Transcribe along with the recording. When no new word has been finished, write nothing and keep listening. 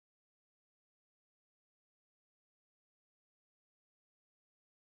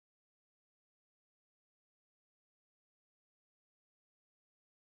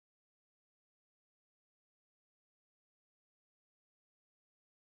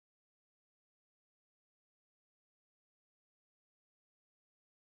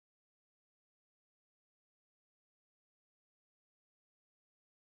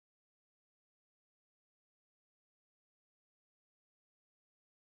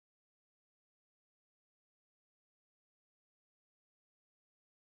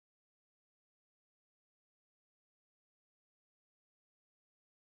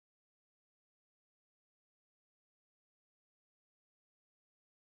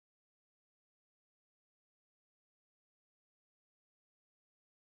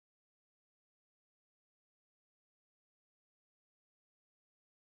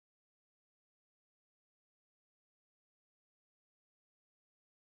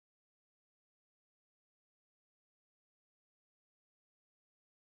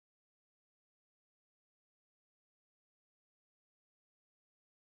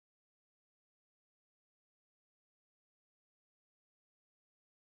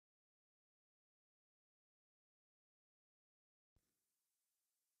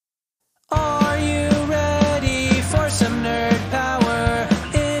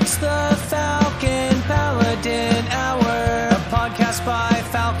by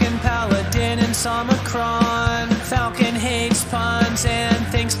Falcon, Paladin, and Somicron. Falcon hates puns and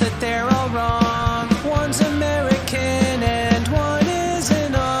thinks that they're all wrong. One's American and one is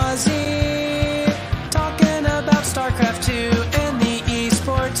an Aussie. Talking about StarCraft 2 and the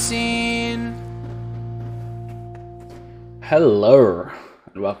esports scene. Hello,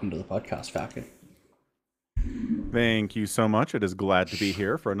 and welcome to the podcast, Falcon. Thank you so much. It is glad to be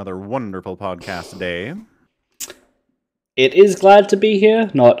here for another wonderful podcast day. It is glad to be here,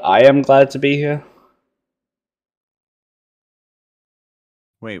 not I am glad to be here.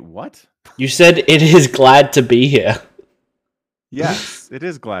 Wait, what? You said it is glad to be here. Yes, it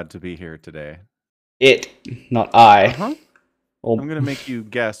is glad to be here today. It, not I. Uh-huh. Well, I'm going to make you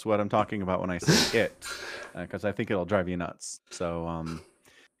guess what I'm talking about when I say it, because I think it'll drive you nuts. So,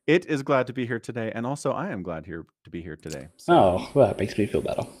 it is glad to be here today, and also I am glad to be here today. So, oh, well, that makes me feel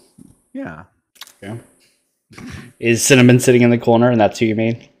better. yeah. Yeah. Is Cinnamon sitting in the corner, and that's who you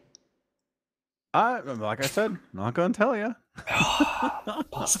mean? Like I said, not going to tell you.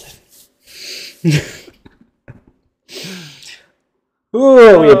 Busted.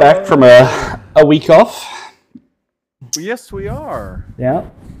 Ooh, we are back from a week off. Yes, we are. Yeah.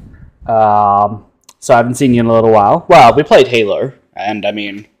 So I haven't seen you in a little while. Well, we played Halo, and I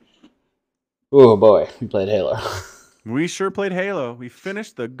mean, oh boy, we played Halo. We sure played Halo. We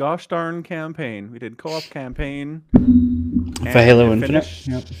finished the gosh darn campaign. We did co-op campaign. For Halo Infinite?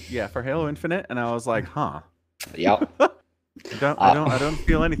 Yep. Yeah, for Halo Infinite, and I was like, huh. Yep. I don't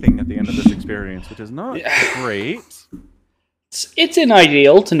feel anything at the end of this experience, which is not great. It's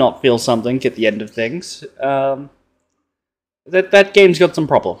unideal to not feel something at the end of things. That game's got some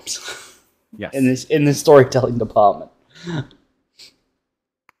problems. Yes. In this storytelling department.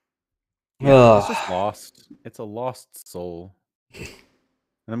 Yeah, it's just lost. It's a lost soul. And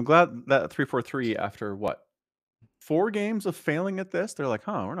I'm glad that 343, after what? 4 games of failing at this, they're like,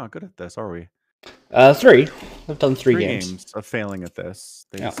 we're not good at this, are we? 3. I've done 3 games of failing at this.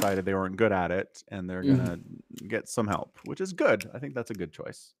 They decided they weren't good at it, and they're gonna get some help, which is good. I think that's a good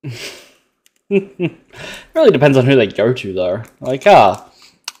choice. Really depends on who they go to, though. Like,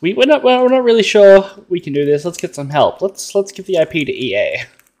 we're not really sure we can do this. Let's get some help. Let's give the IP to EA.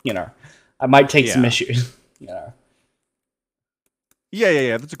 You know, I might take some issues. You know.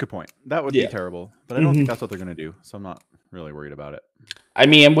 Yeah. That's a good point. That would be terrible, but I don't think that's what they're gonna do. So I'm not really worried about it. I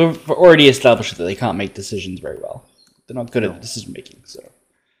mean, we've already established that they can't make decisions very well. They're not good at decision making, so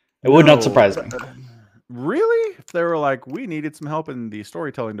it would not surprise me. Really? If they were like, we needed some help in the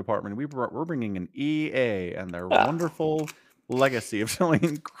storytelling department, we're bringing in EA and their wonderful legacy of telling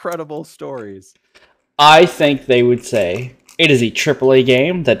incredible stories. I think they would say it is a AAA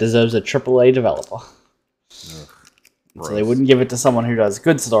game that deserves a AAA developer. Ugh, so they wouldn't give it to someone who does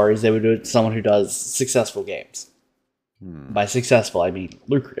good stories. They would do it to someone who does successful games. By successful, I mean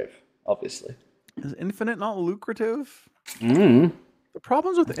lucrative, obviously. Is Infinite not lucrative? The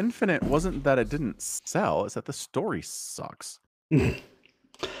problems with Infinite wasn't that it didn't sell, it's that the story sucks. Well,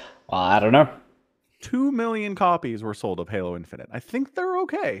 I don't know. 2 million copies were sold of Halo Infinite. I think they're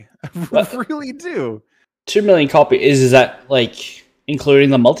okay. I really do. 2 million copies. Is that, like,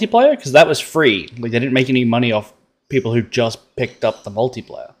 including the multiplayer? Because that was free. Like, they didn't make any money off people who just picked up the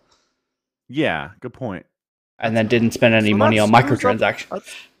multiplayer. Yeah, good point. And then didn't spend any money on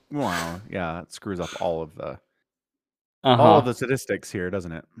microtransactions. Wow, yeah, that screws up all of the statistics here,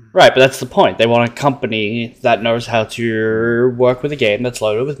 doesn't it? Right, but that's the point. They want a company that knows how to work with a game that's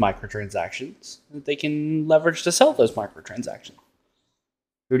loaded with microtransactions that they can leverage to sell those microtransactions.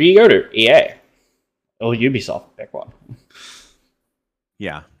 Who do you go to? EA. Oh, Ubisoft, pick one.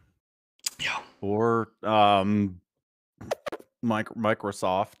 Yeah. Or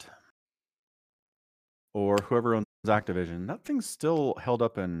Microsoft. Or whoever owns Activision. That thing's still held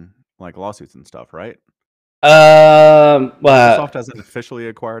up in like lawsuits and stuff, right? Well, Microsoft hasn't officially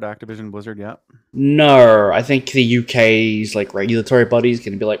acquired Activision Blizzard yet. No, I think the UK's like regulatory body is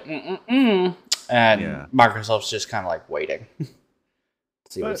going to be like, and Microsoft's just kind of like waiting.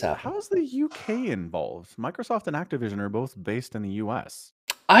 See what's happening. How is the UK involved? Microsoft and Activision are both based in the US.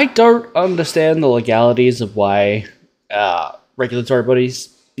 I don't understand the legalities of why regulatory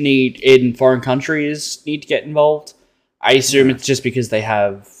bodies in foreign countries need to get involved. I assume it's just because they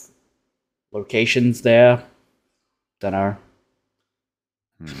have locations there. Don't know.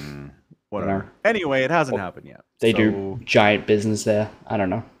 Whatever. Anyway, it hasn't happened yet. They do giant business there. I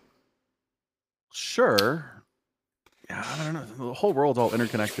don't know. Sure. Yeah, I don't know. The whole world's all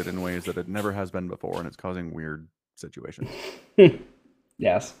interconnected in ways that it never has been before, and it's causing weird situations.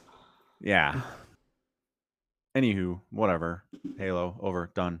 Yes. Yeah. Anywho, whatever. Halo, over,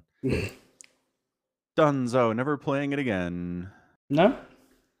 done. Donezo, never playing it again. No?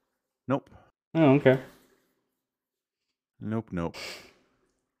 Nope. Oh, okay. Nope.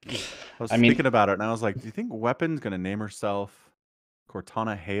 I was I mean- thinking about it, and I was like, do you think Weapon's going to name herself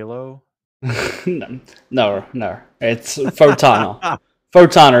Cortana Halo? No. It's Photana.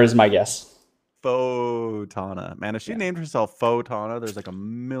 Photana is my guess. Photana. Man, if she named herself Photana, there's like a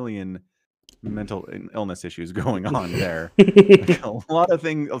million mental illness issues going on there. Like a lot of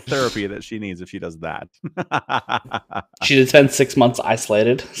therapy that she needs if she does that. She did spend 6 months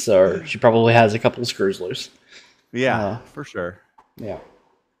isolated, so she probably has a couple of screws loose. Yeah, for sure. Yeah.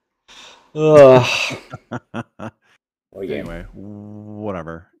 Well, yeah. Anyway,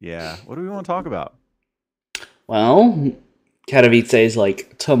 whatever. Yeah. What do we want to talk about? Well, Katowice is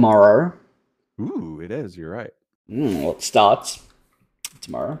like tomorrow. Ooh, it is. You're right. Well, it starts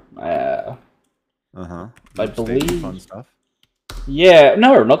tomorrow. I believe. Fun stuff. Yeah,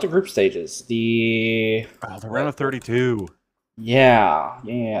 no, not the group stages. The round of 32. Yeah,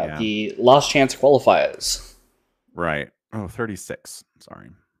 the last chance qualifiers. Right. Oh, 36. Sorry.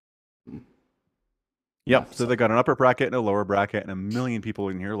 Yep. So they got an upper bracket and a lower bracket, and a million people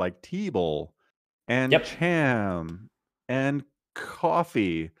in here like T-Bowl and Cham and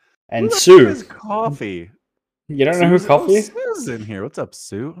Coffee. And Who the Sue. fuck is Coffee? You don't know who Coffee is? Sue's in here. What's up,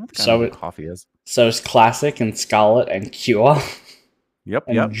 Sue? I don't think I know who Coffee is. So it's Classic and Scarlet and Cure. Yep.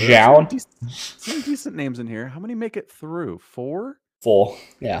 And yep. Zhao. Some decent names in here. How many make it through? 4? 4.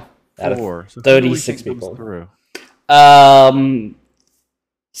 Yeah. Out 4. of So 36 people. Through?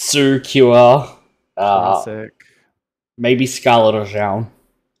 Sue, Cure, Classic. maybe Scarlet or Zhao.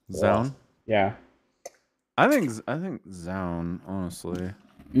 Zone. Yeah. I think Zone, honestly.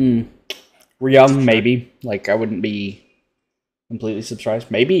 We're young, maybe. Like, I wouldn't be completely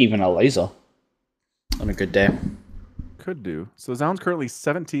surprised. Maybe even a laser on a good day. Could do. So Zone's currently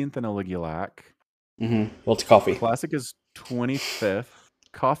 17th in Oligulac. What's Coffee? Classic is 25th.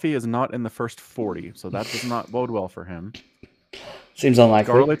 Coffee is not in the first 40, so that does not bode well for him. Seems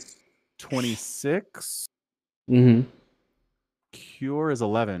unlikely. Scarlet's 26. Mm-hmm. Cure is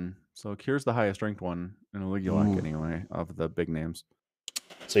 11. So Cure's the highest ranked one in Oligulac anyway, of the big names.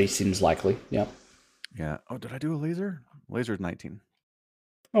 So he seems likely. Yeah. Yeah. Oh, did I do a laser? Laser's 19.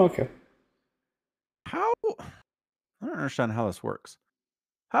 Oh, okay. How? I don't understand how this works.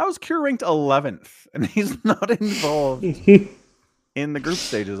 How's Cure ranked 11th and he's not involved in the group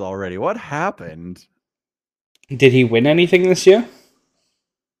stages already? What happened? Did he win anything this year?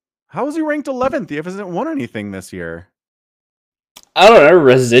 How is he ranked 11th? He hasn't won anything this year. I don't know.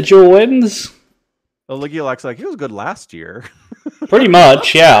 Residual wins? Oligulac's like, he was good last year. Pretty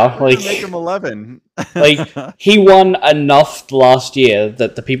much, yeah. Like, make him 11. Like, he won enough last year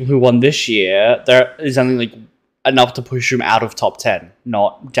that the people who won this year, there is only like enough to push him out of top 10,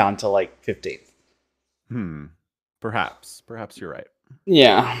 not down to like 15th. Perhaps you're right.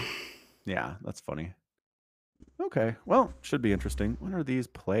 Yeah. Yeah, that's funny. Okay, well, should be interesting. When are these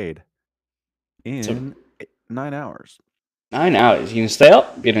played? In 9 hours. 9 hours. You gonna stay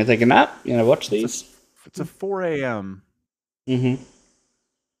up? You gonna take a nap? You gonna watch these? It's a 4 a.m. Mm-hmm.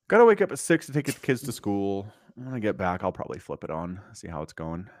 Gotta wake up at 6 to take the kids to school. When I get back, I'll probably flip it on, see how it's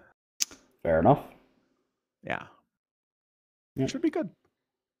going. Fair enough. Yeah. Yep. Should be good.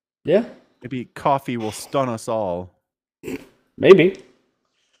 Yeah. Maybe Coffee will stun us all. Maybe.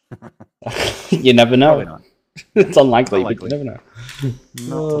 You never know. Probably not. It's unlikely, Not but you never know.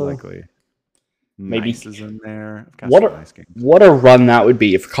 Not so likely. Maybe Nice is in there. What a run that would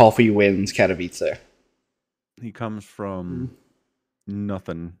be if Coffee wins Katowice. He comes from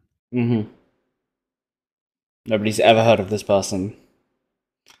nothing. Mm-hmm. Nobody's ever heard of this person.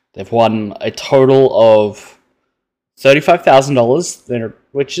 They've won a total of $35,000,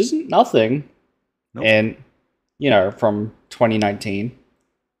 which isn't nothing. Nope. And, from 2019.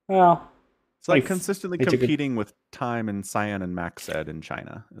 Well, it's like consistently competing with Time and Cyan and Max said in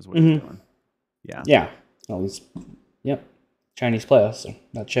China is what he's doing. Yeah. Yeah. Well, Chinese player, so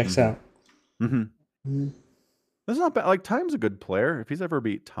that checks out. That's not bad. Like, Time's a good player. If he's ever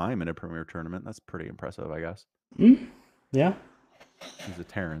beat Time in a premier tournament, that's pretty impressive, I guess. Yeah. He's a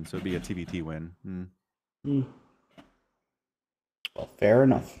Terran, so it'd be a TBT win. Well, fair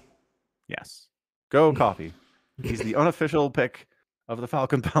enough. Yes. Go Coffee. He's the unofficial pick of the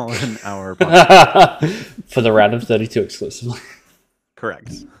Falcon Paladin Hour podcast. For the round of 32 exclusively.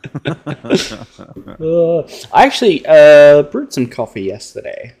 Correct. I actually brewed some coffee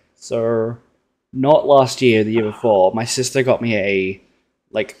yesterday. So, not last year, the year before. My sister got me a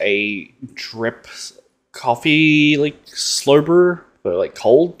drip coffee, slow brew, but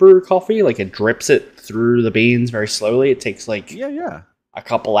cold brew coffee. It drips it through the beans very slowly. It takes a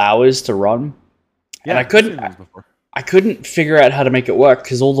couple hours to run. Yeah, and I I couldn't figure out how to make it work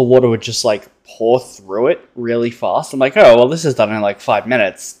because all the water would just like pour through it really fast. I'm like, oh well, this is done in like 5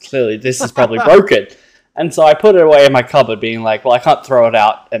 minutes. Clearly, this is probably broken. And so I put it away in my cupboard, being like, well, I can't throw it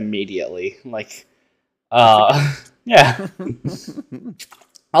out immediately. Like, yeah,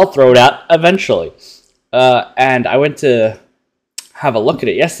 I'll throw it out eventually. And I went to have a look at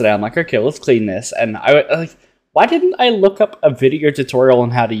it yesterday. I'm like, okay, let's clean this. And I like, why didn't I look up a video tutorial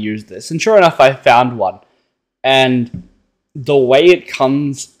on how to use this? And sure enough, I found one. And the way it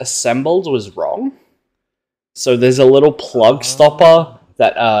comes assembled was wrong. So there's a little plug stopper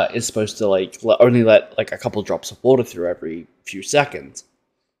that is supposed to like only let like a couple drops of water through every few seconds.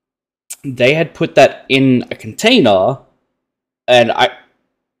 They had put that in a container, and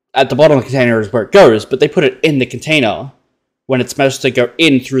at the bottom of the container is where it goes, but they put it in the container when it's supposed to go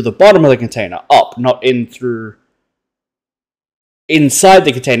in through the bottom of the container, up, not in through inside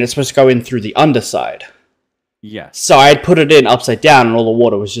the container. It's supposed to go in through the underside. Yes. So I had put it in upside down, and all the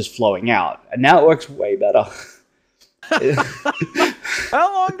water was just flowing out, and now it works way better.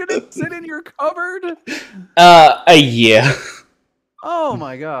 How long did it sit in your cupboard? A year. Oh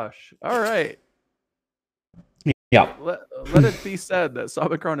my gosh. All right. Yeah. Let it be said that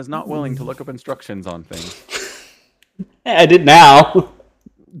Sabacron is not willing to look up instructions on things. Yeah, I did now.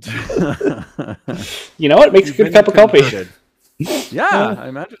 You know what? It makes a good cup of coffee. Yeah, I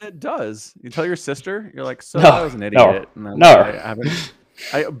imagine it does. You tell your sister, you're like, so I was an idiot.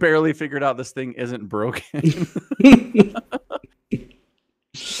 I barely figured out this thing isn't broken.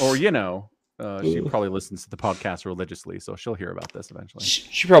 Or, she probably listens to the podcast religiously, so she'll hear about this eventually.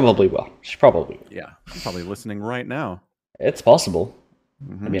 She probably will. Yeah, she's probably listening right now. It's possible.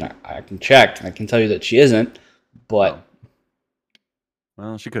 Mm-hmm. I mean, I can check. I can tell you that she isn't, but...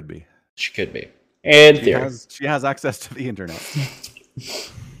 Well, she could be. She could be. And she has access to the internet.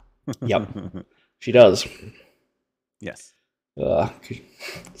 Yep. She does. Yes.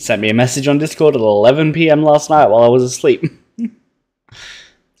 Sent me a message on Discord at 11 p.m. last night while I was asleep.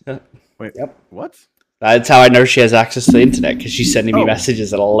 Wait, yep. What? That's how I know she has access to the internet, because she's sending me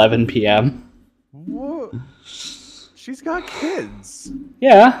messages at 11 p.m. What? She's got kids.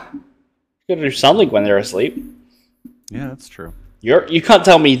 Yeah. You gotta do something when they're asleep. Yeah, that's true. You can't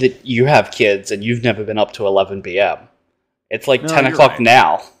tell me that you have kids and you've never been up to 11 p.m. It's like 10 o'clock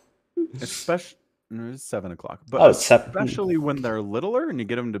now. Especially, it's 7 o'clock. But especially when they're littler and you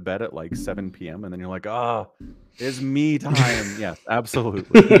get them to bed at like 7 p.m. and then you're like, it's me time. Yes,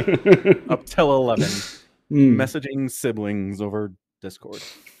 absolutely. Up till 11. Messaging siblings over Discord.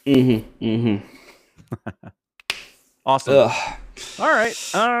 Awesome. All right.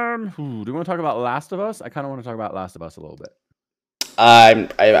 Do you want to talk about Last of Us? I kind of want to talk about Last of Us a little bit.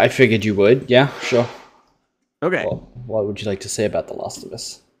 I figured you would. Yeah, sure. Okay. Well, what would you like to say about The Last of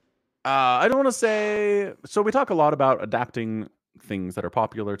Us? I don't want to say... So we talk a lot about adapting things that are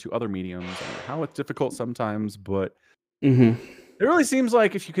popular to other mediums and how it's difficult sometimes, but it really seems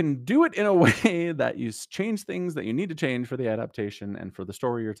like if you can do it in a way that you change things that you need to change for the adaptation and for the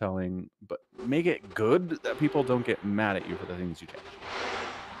story you're telling, but make it good, that people don't get mad at you for the things you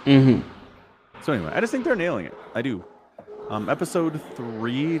change. So anyway, I just think they're nailing it. I do. Episode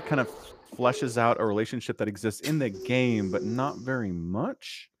 3 kind of fleshes out a relationship that exists in the game, but not very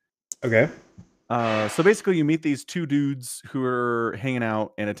much. Okay. So basically, you meet these two dudes who are hanging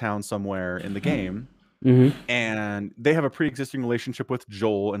out in a town somewhere in the game, and they have a pre-existing relationship with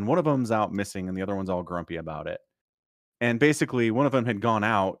Joel, and one of them's out missing, and the other one's all grumpy about it. And basically, one of them had gone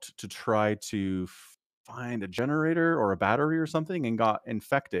out to try to find a generator or a battery or something, and got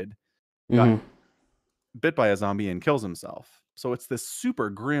infected. Got bit by a zombie and kills himself. So it's this super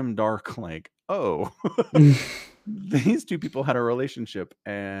grim, dark, like, these two people had a relationship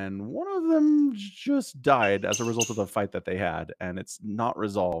and one of them just died as a result of the fight that they had, and it's not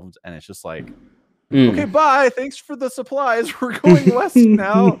resolved, and it's just like, okay, bye, thanks for the supplies, we're going west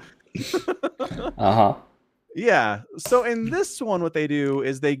now. Yeah, so in this one, what they do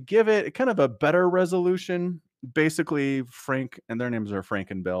is they give it kind of a better resolution. Basically, Frank, and their names are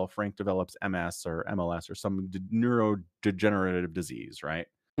Frank and Bill. Frank develops MS or MLS or some neurodegenerative disease, right?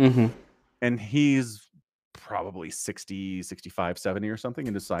 And he's probably 60, 65, 70 or something,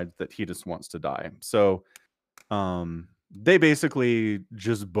 and decides that he just wants to die. So they basically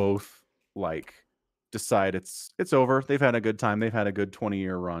just both like decide it's over. They've had a good time. They've had a good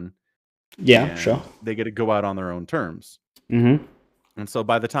 20-year run. Yeah, sure. They get to go out on their own terms. And so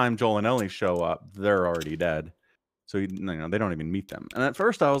by the time Joel and Ellie show up, they're already dead. So they don't even meet them. And at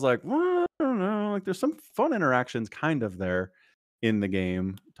first I was like, well, I don't know. Like, there's some fun interactions kind of there in the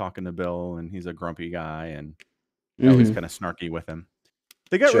game, talking to Bill, and he's a grumpy guy, and Ellie's kind of snarky with him.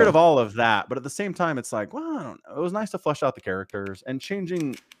 They get Sure. rid of all of that, but at the same time, it's like, well, I don't know. It was nice to flesh out the characters, and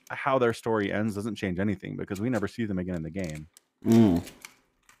changing how their story ends doesn't change anything because we never see them again in the game.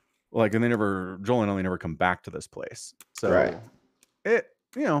 Like, and Joel and Ellie never come back to this place. So Right.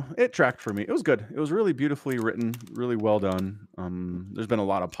 it tracked for me. It was good. It was really beautifully written, really well done. There's been a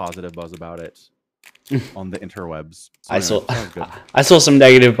lot of positive buzz about it on the interwebs. So I saw some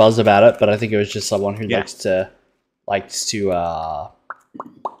negative buzz about it, but I think it was just someone who likes to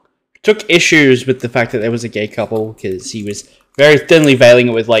took issues with the fact that there was a gay couple because he was very thinly veiling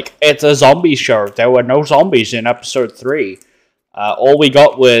it with like, it's a zombie show. There were no zombies in episode 3. All we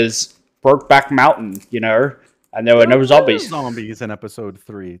got was Brokeback Mountain, you know, and there were no zombies. Zombies in episode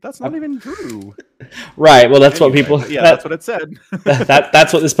 3. That's not even true. Right. Well, that's what people. Yeah, that's what it said.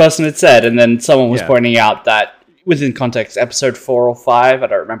 That's what this person had said, and then someone was pointing out that within context, episode 4 or 5, I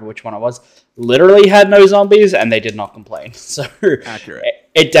don't remember which one it was, literally had no zombies, and they did not complain. So accurate.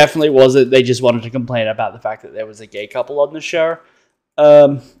 It definitely wasn't. They just wanted to complain about the fact that there was a gay couple on the show,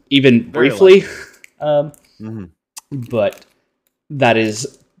 even briefly. But that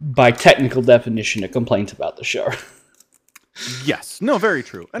is, by technical definition, a complaint about the show. Yes. No, very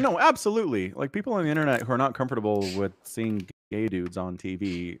true. And no, absolutely. Like, people on the internet who are not comfortable with seeing gay dudes on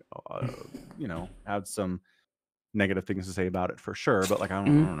TV, you know, have some negative things to say about it for sure. But, like, I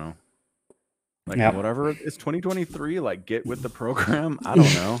don't know. Like, whatever. It's 2023. Like, get with the program. I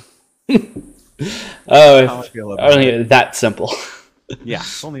don't know. Only that simple. Yeah,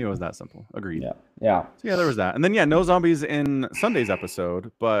 if only it was that simple. Agreed. Yeah. So yeah, there was that, and then no zombies in Sunday's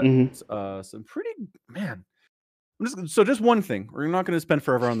episode, but some pretty just one thing. We're not going to spend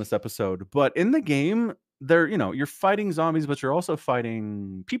forever on this episode, but in the game, you're fighting zombies, but you're also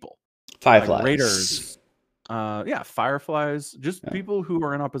fighting people, Fireflies, like raiders, fireflies, just people who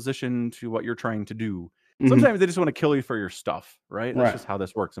are in opposition to what you're trying to do. Sometimes they just want to kill you for your stuff, right? That's just how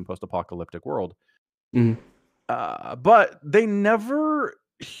this works in post-apocalyptic world. But they never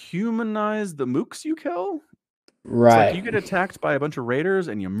humanize the mooks you kill. Right. Like, you get attacked by a bunch of raiders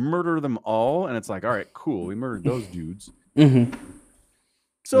and you murder them all, and it's like, all right, cool, we murdered those dudes.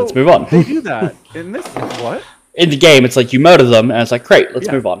 So let's move on. They do that in this. What? In the game, it's like you murder them, and it's like, great,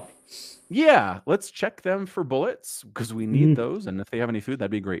 let's move on. Yeah, let's check them for bullets because we need those, and if they have any food,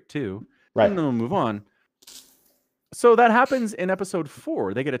 that'd be great too. Right. And then we'll move on. So that happens in episode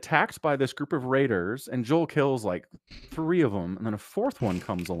 4. They get attacked by this group of raiders, and Joel kills like 3 of them, and then a 4th one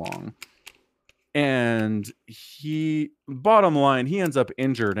comes along. And bottom line, he ends up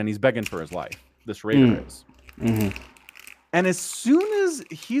injured, and he's begging for his life. This raider is. And as soon as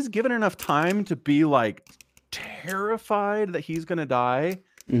he's given enough time to be like terrified that he's gonna die,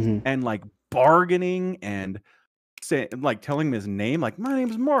 and like bargaining and telling him his name, like, my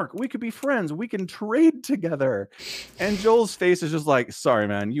name's Mark, we could be friends, we can trade together. And Joel's face is just like, sorry,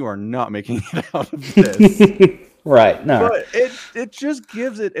 man, you are not making it out of this. Right. No. But it just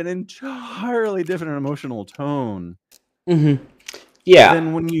gives it an entirely different emotional tone. Yeah.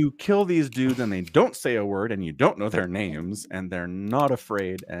 Than when you kill these dudes and they don't say a word and you don't know their names and they're not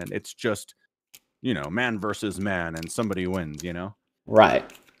afraid and it's just, man versus man and somebody wins,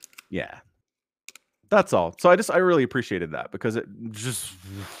 Right. Yeah. That's all. So I really appreciated that because it just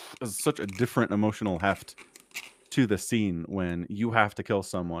is such a different emotional heft to the scene when you have to kill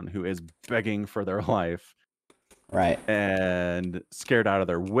someone who is begging for their life. Right. And scared out of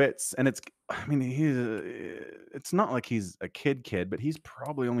their wits. And it's not like he's a kid, but he's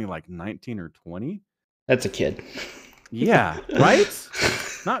probably only like 19 or 20. That's a kid. Yeah. Right?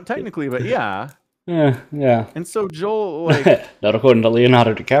 Not technically, but yeah. Yeah. And so Joel, like, not according to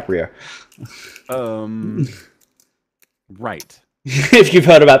Leonardo DiCaprio. Right. If you've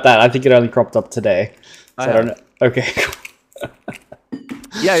heard about that, I think it only cropped up today. So I don't know. Okay.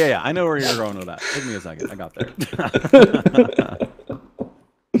 Yeah. I know where you're going with that. Give me a second. I got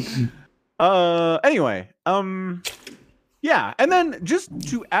there. Anyway, yeah, and then just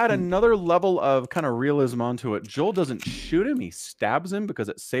to add another level of kind of realism onto it, Joel doesn't shoot him; he stabs him because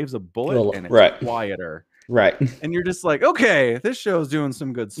it saves a bullet and it's quieter. Right. And you're just like, okay, this show's doing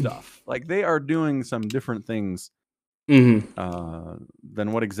some good stuff. Like, they are doing some different things than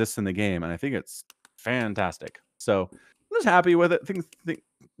what exists in the game, and I think it's fantastic. So I'm just happy with it. Think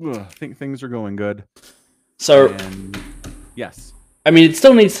things are going good. So, yes. I mean, it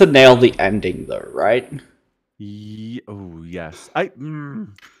still needs to nail the ending, though, right? Oh, yes.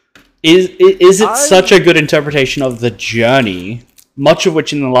 Is it such a good interpretation of the journey, much of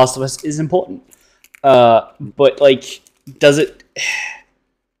which in The Last of Us is important? But, like, does it...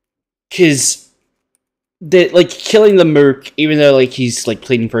 Because, like, killing the Mook, even though, like, he's, like,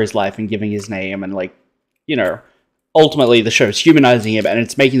 pleading for his life and giving his name and, like, ultimately the show's humanizing him, and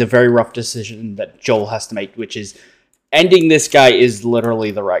it's making the very rough decision that Joel has to make, which is ending this guy is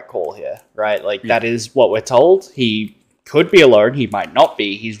literally the right call here, right? Like, that is what we're told. He could be alone. He might not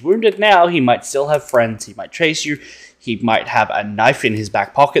be. He's wounded now. He might still have friends. He might chase you. He might have a knife in his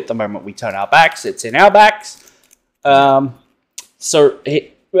back pocket the moment we turn our backs. It's in our backs. And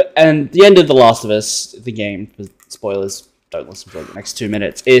the end of The Last of Us, the game, spoilers, don't listen for the next 2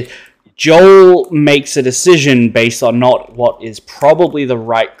 minutes, Joel makes a decision based on not what is probably the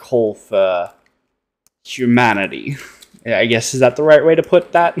right call for humanity. I guess, is that the right way to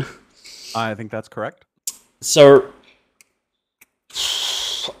put that? I think that's correct. So,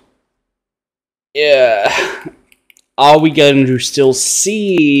 yeah, are we going to still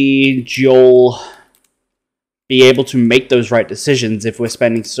see Joel be able to make those right decisions if we're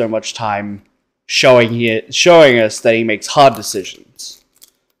spending so much time showing us that he makes hard decisions?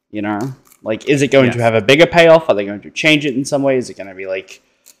 You know? Like, is it going to have a bigger payoff? Are they going to change it in some way? Is it going to be like,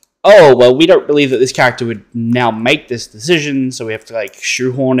 oh, well, we don't believe that this character would now make this decision, so we have to, like,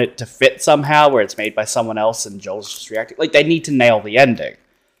 shoehorn it to fit somehow, where it's made by someone else and Joel's just reacting? Like, they need to nail the ending.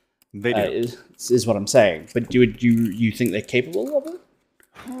 They do. Is what I'm saying. But do you think they're capable of it?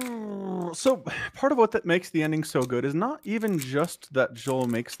 So, part of what that makes the ending so good is not even just that Joel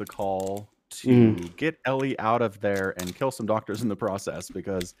makes the call to get Ellie out of there and kill some doctors in the process,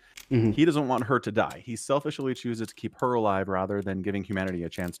 because he doesn't want her to die. He selfishly chooses to keep her alive rather than giving humanity a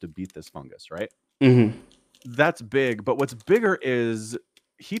chance to beat this fungus, right? That's big, but what's bigger is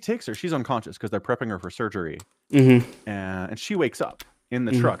he takes her. She's unconscious because they're prepping her for surgery. And she wakes up in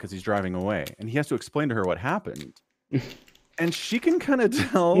the truck as he's driving away, and he has to explain to her what happened. And she can kind of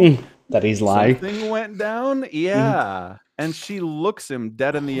tell that he's lying. Something went down. Yeah. And she looks him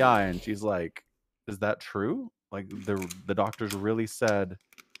dead in the eye, and she's like, is that true? Like, the doctors really said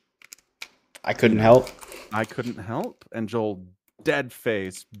I couldn't help. I couldn't help. And Joel, dead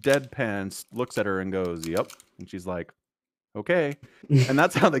face, deadpan, looks at her and goes, yep. And she's like, okay. And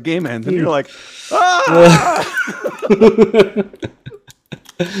that's how the game ends. And you're like, ah!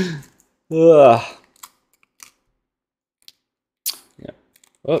 Yeah.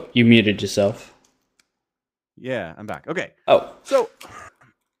 Oh, you muted yourself. Yeah, I'm back. Okay. Oh. So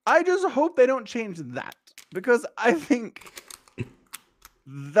I just hope they don't change that, because I think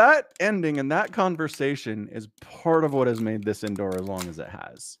that ending and that conversation is part of what has made this endure as long as it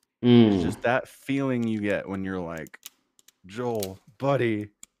has. It's just that feeling you get when you're like, Joel, buddy,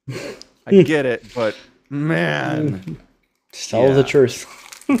 I get it, but man. Just tell the truth.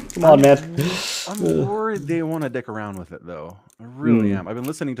 Come on, man. I'm worried they want to dick around with it, though. I really am. I've been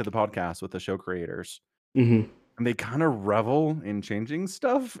listening to the podcast with the show creators, and they kind of revel in changing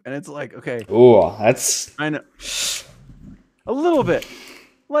stuff, and it's like, okay. Oh, that's... I know. A little bit.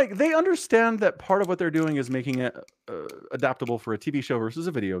 Like, they understand that part of what they're doing is making it adaptable for a TV show versus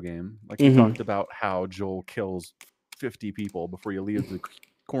a video game. Like, we talked about how Joel kills 50 people before you leave the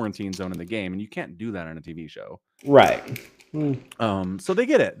quarantine zone in the game, and you can't do that in a TV show. Right. So they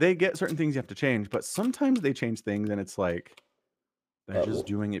get it. They get certain things you have to change, but sometimes they change things, and it's like they're just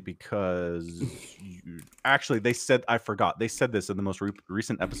doing it because actually, they said, I forgot, they said this in the most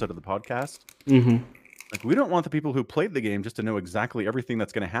recent episode of the podcast. Like, we don't want the people who played the game just to know exactly everything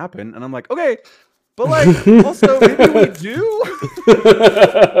that's going to happen. And I'm like, okay, but like, also maybe we do.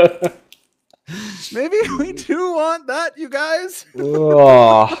 Maybe we do want that, you guys.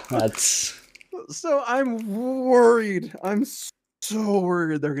 Oh, that's... So I'm worried. I'm so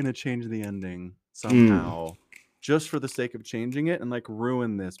worried they're going to change the ending somehow, just for the sake of changing it and like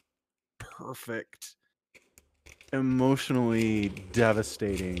ruin this perfect, emotionally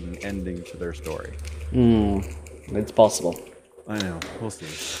devastating ending to their story. It's possible. I know. We'll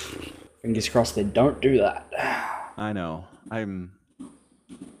see. Fingers crossed they don't do that. I know. I mean,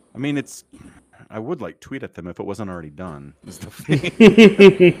 it's... I would like tweet at them if it wasn't already done. Is the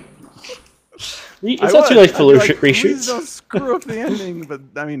thing. It's not too late for reshoots. Please don't screw up the ending. But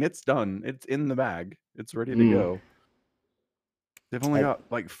I mean, it's done. It's in the bag. It's ready to go. They've only got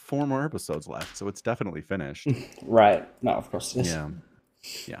like 4 more episodes left, so it's definitely finished. Right. No, of course it is. Yeah.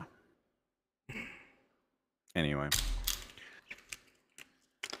 Yeah. Anyway.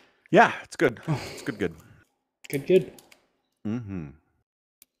 Yeah, it's good. It's good. Good.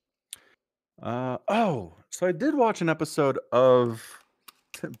 Oh, so I did watch an episode of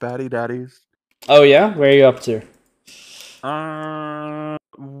Batty Daddies. Oh yeah? Where are you up to?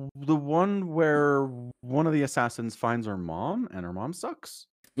 The one where one of the assassins finds her mom, and her mom sucks.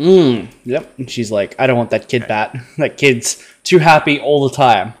 Yep. And she's like, I don't want that kid back. That kid's too happy all the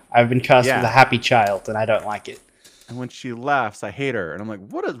time. I've been cast with a happy child, and I don't like it. And when she laughs, I hate her. And I'm like,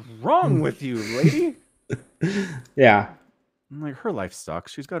 what is wrong with you, lady? Yeah. Like, her life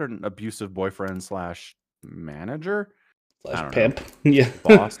sucks. She's got an abusive boyfriend slash manager. I don't Pimp. know. Yeah.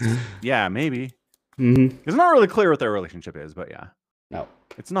 Boss. Yeah, maybe. Mm-hmm. It's not really clear what their relationship is, but yeah. No.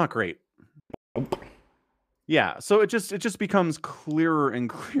 It's not great. Nope. Yeah, so it just becomes clearer and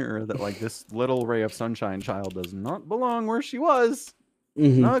clearer that like this little ray of sunshine child does not belong where she was.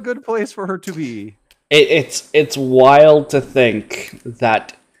 Mm-hmm. Not a good place for her to be. It's wild to think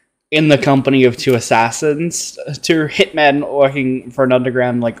that in the company of two assassins, two hitmen working for an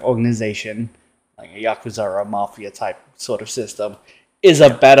underground like organization, like a yakuza or a mafia type sort of system, is a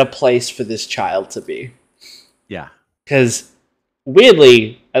better place for this child to be. Yeah, because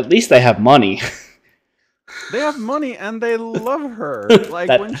weirdly, at least they have money. they have money and they love her.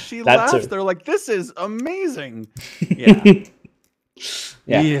 Like when she that laughs, too. they're like, "This is amazing." Yeah.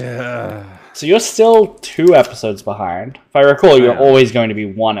 Yeah. So you're still 2 episodes behind. If I recall, you're always going to be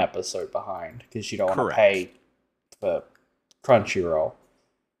 1 episode behind because you don't want to pay for Crunchyroll.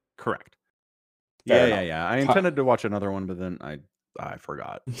 Correct. Fair Yeah. enough. I intended to watch another one, but then I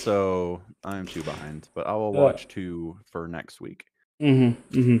forgot. So I'm 2 behind. But I will watch 2 for next week.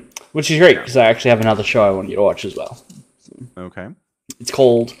 Which is great because I actually have another show I want you to watch as well. Okay. It's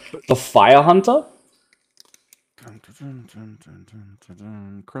called The Fire Hunter.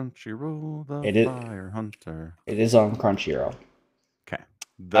 Crunchyroll, the Fire Hunter. It is on Crunchyroll. Okay.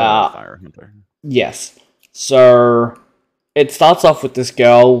 The Fire Hunter. Yes. So it starts off with this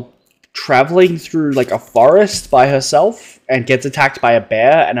girl traveling through like a forest by herself and gets attacked by a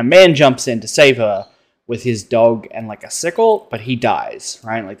bear, and a man jumps in to save her with his dog and like a sickle, but he dies,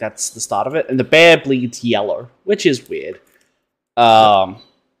 right? Like that's the start of it. And the bear bleeds yellow, which is weird.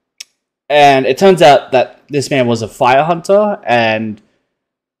 And it turns out that this man was a fire hunter, and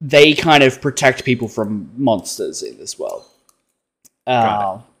they kind of protect people from monsters in this world.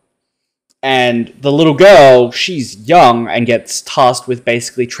 And the little girl, she's young and gets tasked with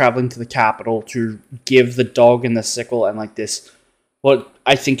basically traveling to the capital to give the dog and the sickle and like this, what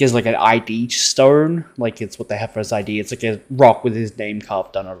I think is like an ID stone. Like it's what they have for his ID. It's like a rock with his name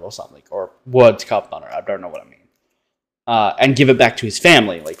carved on it or something, or words carved on it. I don't know what I mean. And give it back to his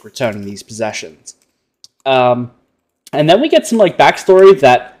family, like returning these possessions. And then we get some like backstory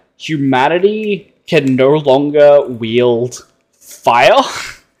that humanity can no longer wield fire,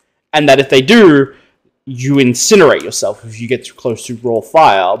 and that if they do, you incinerate yourself if you get too close to raw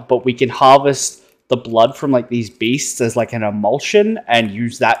fire. But we can harvest the blood from like these beasts as like an emulsion and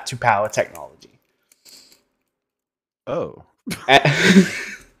use that to power technology. Oh.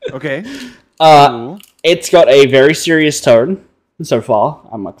 Okay. Cool. It's got a very serious tone so far.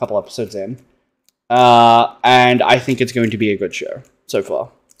 I'm a couple episodes in. And I think it's going to be a good show so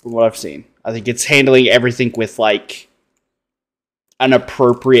far, from what I've seen. I think it's handling everything with, like, an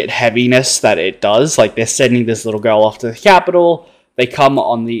appropriate heaviness that it does. Like, they're sending this little girl off to the capital. They come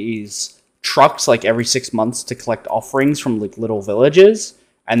on these trucks, like, every 6 months to collect offerings from, like, little villages.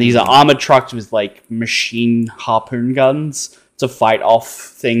 And these are armored trucks with, like, machine harpoon guns to fight off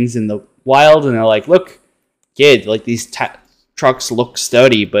things in the wild. And they're like, look, kid, like, these trucks look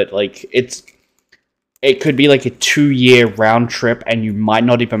sturdy, but, like, it could be, like, a 2-year round trip, and you might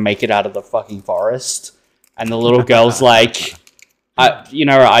not even make it out of the fucking forest. And the little girl's like,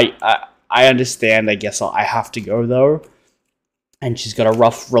 I understand, I guess I have to go, though. And she's got a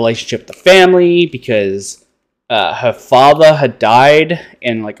rough relationship with the family, because her father had died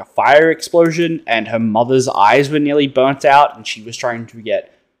in, like, a fire explosion, and her mother's eyes were nearly burnt out, and she was trying to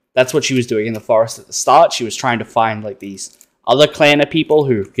get... That's what she was doing in the forest at the start. She was trying to find, like, these other clan of people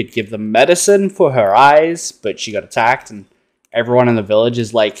who could give them medicine for her eyes, but she got attacked, and everyone in the village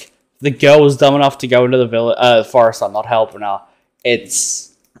is like, the girl was dumb enough to go into the forest, I'm not helping her.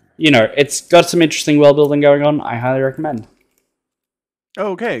 It's, it's got some interesting world building going on. I highly recommend.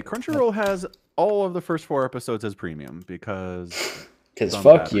 Okay, Crunchyroll has all of the first 4 episodes as premium, because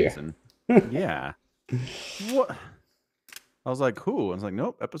fuck you. Yeah. What? I was like, cool. I was like,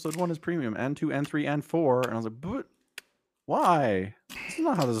 nope, episode 1 is premium, and 2, and 3, and 4. And I was like, but why? This is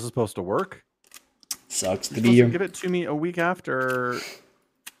not how this is supposed to work. Sucks to be you. Give it to me a week after,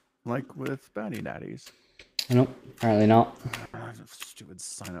 like with Baddie Daddies. Nope, apparently not. Stupid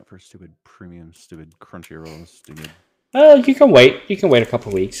sign up for stupid premium, stupid Crunchyroll, stupid. You can wait. You can wait a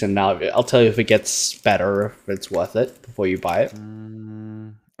couple weeks, and I'll tell you if it gets better, if it's worth it, before you buy it.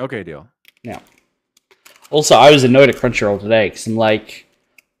 Okay, deal. Yeah. Also, I was annoyed at Crunchyroll today, because I'm like,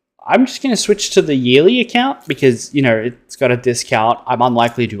 I'm just going to switch to the yearly account, because, it's got a discount. I'm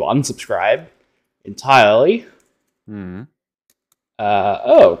unlikely to unsubscribe entirely.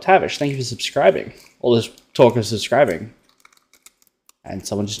 Tavish, thank you for subscribing. All this talk of subscribing. And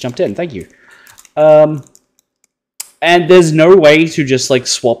someone just jumped in. Thank you. And there's no way to just like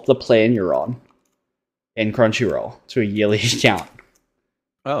swap the plan you're on in Crunchyroll to a yearly account.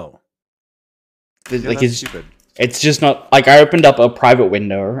 Oh. Like that's stupid. It's just not like I opened up a private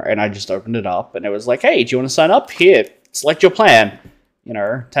window and I just opened it up and it was like, hey, do you want to sign up? Here, select your plan. You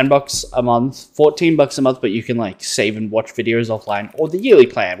know, $10 a month, $14 a month, but you can like save and watch videos offline, or the yearly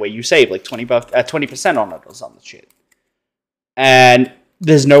plan where you save like 20% on it or something shit. And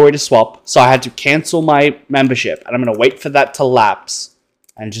there's no way to swap, so I had to cancel my membership, and I'm gonna wait for that to lapse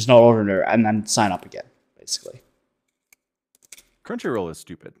and just not order it and then sign up again, basically. Crunchyroll is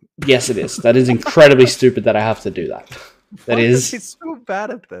stupid. Yes, it is. That is incredibly stupid that I have to do that. That is. He's so bad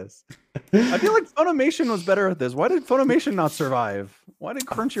at this. I feel like Funimation was better at this. Why did Funimation not survive? Why did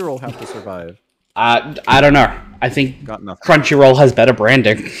Crunchyroll have to survive? I don't know. I think Crunchyroll has better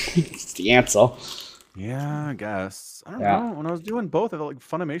branding. It's the answer. Yeah, I guess. I don't know. When I was doing both, I felt like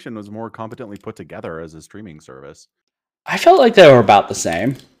Funimation was more competently put together as a streaming service. I felt like they were about the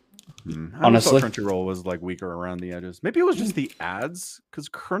same. Honestly, Crunchyroll was like weaker around the edges. Maybe it was just the ads, because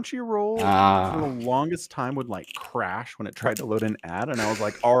Crunchyroll for the longest time would like crash when it tried to load an ad, and I was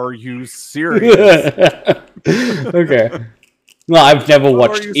like, "Are you serious?" Okay. Well, I've never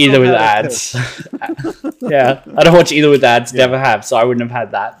watched either with ads. Yeah, I don't watch either with ads. Never have, so I wouldn't have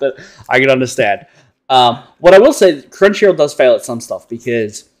had that. But I can understand. What I will say, Crunchyroll does fail at some stuff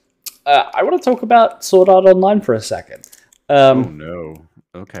because I want to talk about Sword Art Online for a second. Oh no.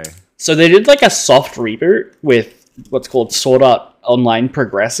 Okay. So they did like a soft reboot with what's called Sword Art Online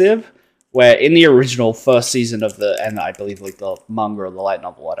Progressive, where in the original first season of and I believe like the manga or the light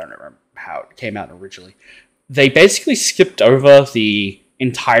novel, I don't remember how it came out originally, they basically skipped over the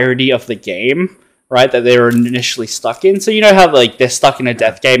entirety of the game, right, that they were initially stuck in. So you know how like they're stuck in a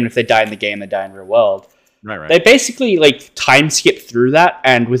death game, and if they die in the game, they die in real world. Right. They basically like time skip through that,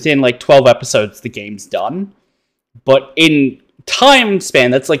 and within like 12 episodes, the game's done. But in time span,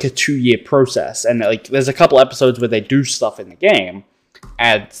 that's like a 2-year process, and like there's a couple episodes where they do stuff in the game,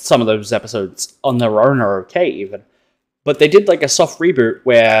 and some of those episodes on their own are okay even, but they did like a soft reboot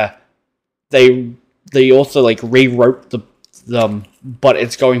where the author like rewrote them, but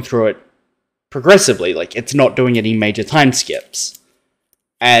it's going through it progressively, like it's not doing any major time skips,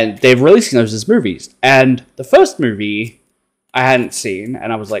 and they're releasing those as movies. And the first movie I hadn't seen,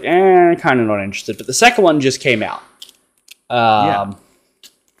 and I was like, kind of not interested, but the second one just came out. Yeah.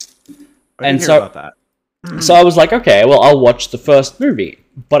 And so about that. So I was like, okay, well, I'll watch the first movie,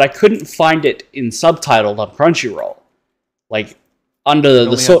 but I couldn't find it in subtitled on Crunchyroll, like under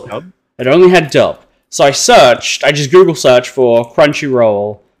the sort. It only had dub. So I just Google searched for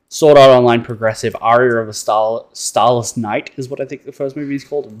Crunchyroll Sword Art Online Progressive Aria of a Starless Night is what I think the first movie is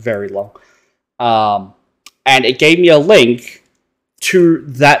called. Very long, and it gave me a link to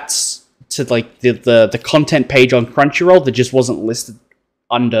like the content page on Crunchyroll that just wasn't listed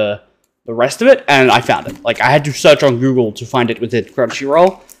under the rest of it, and I found it. Like I had to search on Google to find it within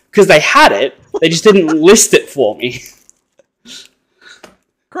Crunchyroll because they had it, they just didn't list it for me.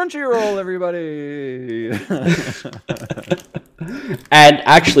 Crunchyroll, everybody. And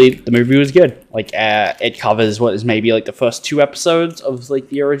actually, the movie was good. Like it covers what is maybe like the first 2 episodes of like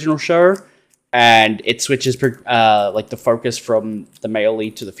the original show. And it switches like the focus from the male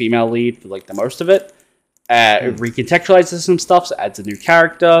lead to the female lead for like the most of it. It recontextualizes some stuff, so adds a new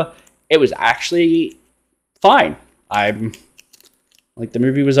character. It was actually fine. I'm like, the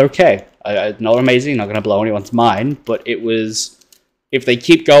movie was okay. Not amazing, not going to blow anyone's mind, but it was. If they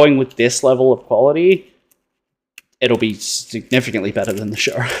keep going with this level of quality, it'll be significantly better than the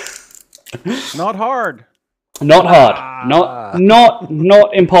show. Not hard. Not hard.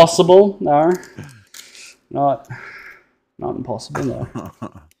 Not impossible. No. Not impossible. No.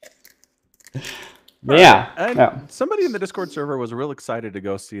 But yeah. Somebody in the Discord server was real excited to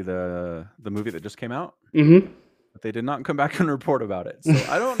go see the movie that just came out. Mm-hmm. But they did not come back and report about it. So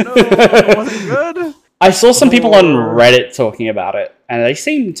I don't know if it wasn't good. I saw some people on Reddit talking about it, and they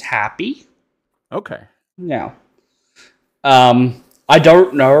seemed happy. Okay. Yeah. I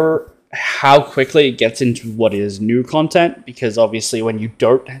don't know how quickly it gets into what is new content, because obviously when you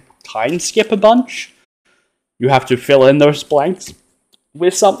don't time skip a bunch, you have to fill in those blanks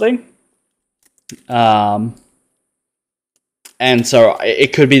with something. And so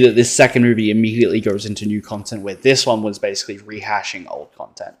it could be that this second movie immediately goes into new content, where this one was basically rehashing old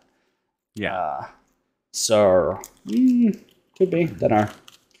content. Yeah. So could be. Don't know.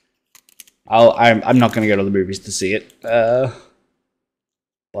 I'm not going to go to the movies to see it. But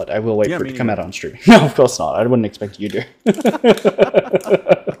I will wait for it to come out on stream. No, of course not. I wouldn't expect you to.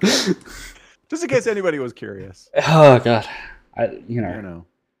 Just in case anybody was curious. Oh god, I know.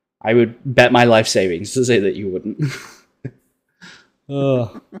 I would bet my life savings to say that you wouldn't.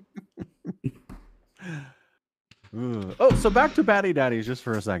 Oh, so back to Batty Daddies just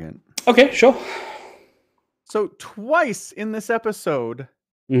for a second. Okay, sure. So twice in this episode,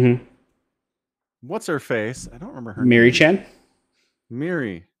 Mm-hmm. what's her face? I don't remember her Miri name. Chan?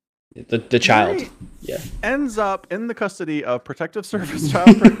 Miri. The child. Miri Yeah. ends up in the custody of Protective Service,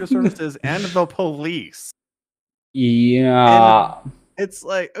 Child Protective Services, and the police. Yeah. And it's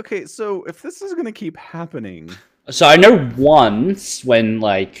like, okay, so if this is going to keep happening... So I know once when,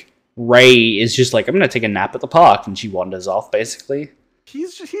 like, Ray is just like, I'm going to take a nap at the park, and she wanders off, basically.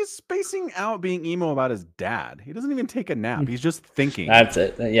 He's spacing out being emo about his dad. He doesn't even take a nap. He's just thinking. That's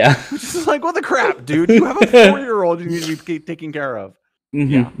it. Yeah. Which is like, what the crap, dude? You have a 4-year-old you need to be taking care of.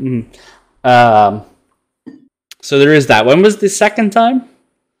 Mm-hmm, Yeah. Mm-hmm. So there is that. When was the second time?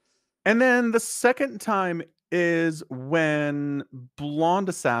 And then the second time is when Blonde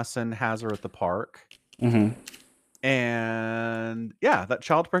Assassin has her at the park. Mm-hmm. And yeah, that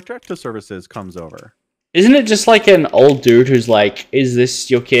Child Protective Services comes over. Isn't it just like an old dude who's like, is this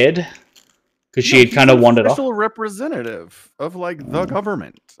your kid? Because she had kind of wandered off. Official representative of like the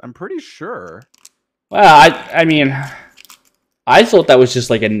government. I'm pretty sure. Well, I mean, I thought that was just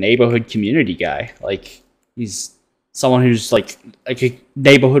like a neighborhood community guy. Like, he's someone who's like a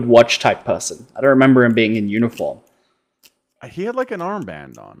neighborhood watch type person. I don't remember him being in uniform. He had like an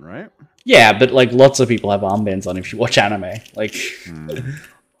armband on, right? Yeah, but like lots of people have armbands on if you watch anime. Like,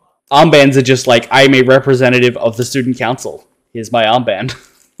 armbands are just like, I'm a representative of the student council. Here's my armband,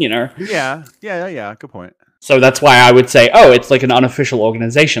 you know? Yeah. Good point. So that's why I would say, oh, it's like an unofficial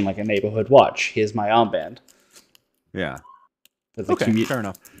organization, like a neighborhood watch. Here's my armband. Yeah. Okay, fair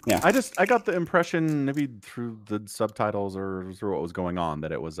enough. Yeah. I got the impression, maybe through the subtitles or through what was going on,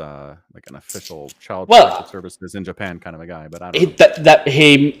 that it was like an official Child Protective Services in Japan kind of a guy. But I don't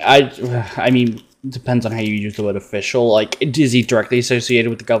know. I mean, depends on how you use the word official. Like, is he directly associated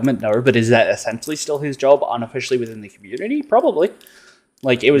with the government? No, but is that essentially still his job unofficially within the community? Probably.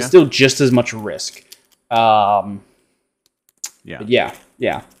 Like, it was still just as much risk. Yeah. But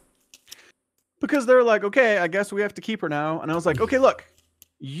yeah. Because they're like, okay, I guess we have to keep her now. And I was like, okay, look,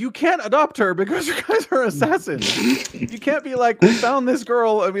 you can't adopt her because you guys are assassins. You can't be like, we found this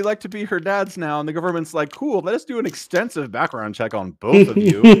girl and we like to be her dads now. And the government's like, cool, let us do an extensive background check on both of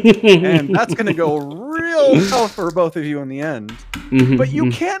you. And that's going to go real tough for both of you in the end. But you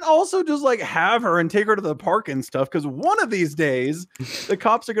can't also just like have her and take her to the park and stuff. Because one of these days, the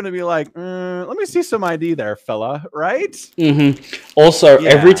cops are going to be like, let me see some ID there, fella. Right? Also,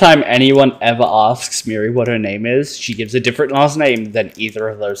 every time anyone ever asks Miri what her name is, she gives a different last name than either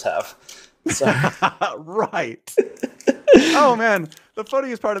of those have. So. Right. Oh man, the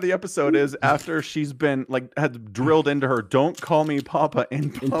funniest part of the episode is after she's been like had drilled into her, don't call me Papa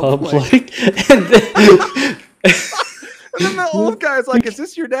in public. And then the old guy's like, is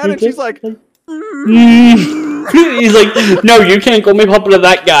this your dad? And she's like, he's like, no, you can't call me Papa to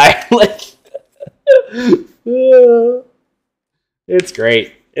that guy. Like, it's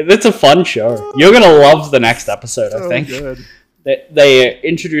great. It's a fun show. You're gonna love the next episode, I think. Good. They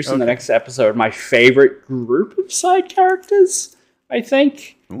introduce in the next episode my favorite group of side characters, I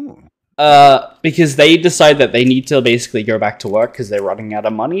think. Ooh. Because they decide that they need to basically go back to work because they're running out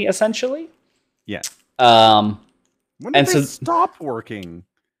of money, essentially. Yeah. When did they stop working?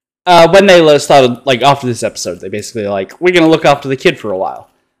 When they started, like, after this episode, they basically like, we're going to look after the kid for a while.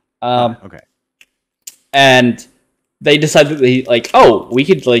 Okay. And they decided that they, like, oh, we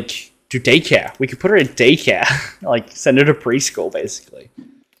could, like, do daycare. We could put her in daycare. Like, send her to preschool, basically.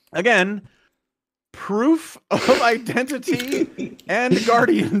 Again, proof of identity and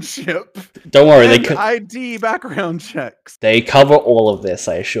guardianship. Don't worry. And ID background checks. They cover all of this,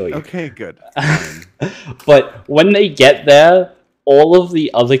 I assure you. Okay, good. But when they get there, all of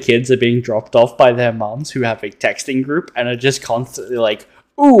the other kids are being dropped off by their moms who have a texting group and are just constantly like,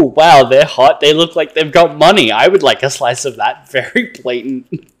 ooh, wow, they're hot. They look like they've got money. I would like a slice of that. Very blatant.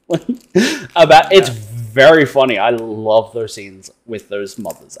 It's very funny. I love those scenes with those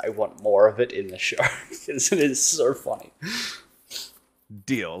mothers. I want more of it in the show because it is so funny.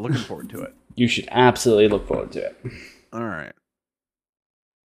 Deal. Looking forward to it. You should absolutely look forward to it. All right.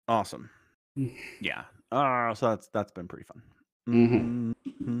 Awesome. Yeah. So that's been pretty fun.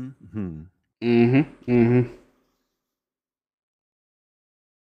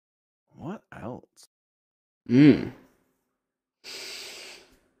 What else?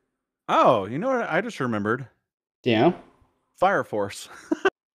 Oh, you know what? I just remembered. Yeah. Fire Force.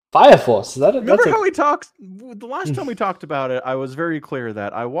 Fire Force. Remember how we talked the last time we talked about it? I was very clear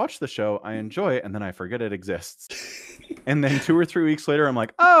that I watch the show, I enjoy it, and then I forget it exists. And then 2 or 3 weeks later, I'm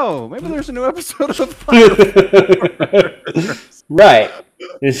like, oh, maybe there's a new episode of Fire Force. Right.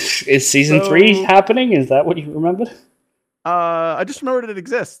 Is season 3 So- happening? Is that what you remembered? I just remembered it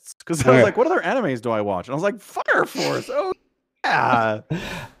exists because I was Okay. like, what other animes do I watch? And I was like, Fire Force. Oh, yeah.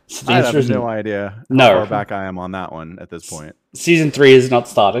 So the I answer have is no idea how No. far back I am on that one at this point. Season 3 has not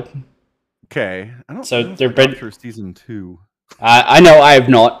started. Okay. I don't So know if there I got been- through season 2. I know I have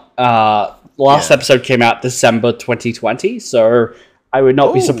not. Last Yeah. episode came out December 2020, so I would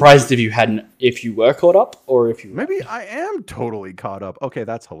not be Oh. surprised if you were caught up or if you Maybe I am totally caught up. Okay,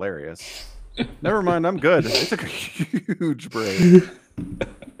 that's hilarious. Never mind, I'm good. It took a huge break.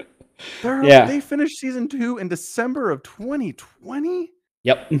 Yeah. They finished season 2 in December of 2020?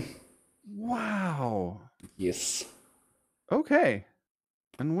 Yep. Wow. Yes. Okay.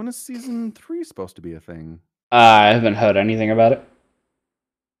 And when is season 3 supposed to be a thing? I haven't heard anything about it.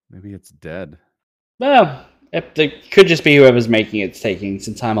 Maybe it's dead. Well, it could just be whoever's making it's taking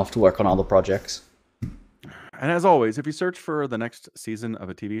some time off to work on other projects. And as always, if you search for the next season of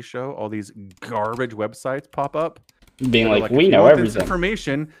a TV show, all these garbage websites pop up. Being They're like, if we you know want this everything.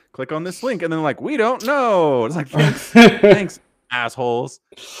 information, click on this link, and then like, we don't know. It's like, thanks, assholes.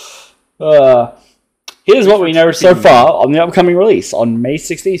 Here's what for we know so tricking me. far on the upcoming release. On May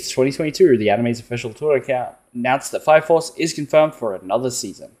 16th, 2022, the anime's official Twitter account announced that Fire Force is confirmed for another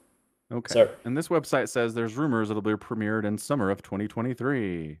season. Okay. So- and this website says there's rumors it'll be premiered in summer of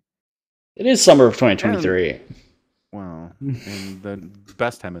 2023. It is summer of 2023. Wow. In the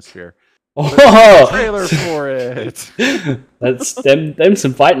best hemisphere. Oh, Trailer for it. that's them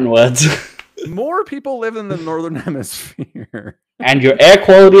some fighting words. More people live in the northern hemisphere. And your air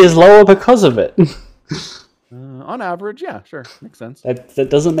quality is lower because of it. On average, yeah, sure. Makes sense. That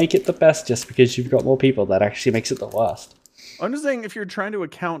doesn't make it the best just because you've got more people. That actually makes it the worst. I'm just saying if you're trying to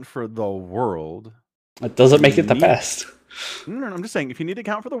account for the world. It doesn't make it the Neat. best. No, I'm just saying if you need to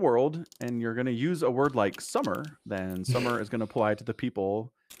account for the world and you're going to use a word like summer, then summer is going to apply to the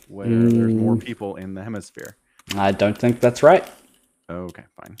people where there's more people in the hemisphere. I don't think that's right. Okay,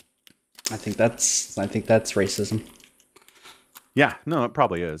 fine. I think that's racism. Yeah, no, it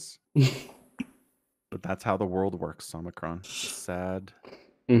probably is. But that's how the world works, Omicron. Sad,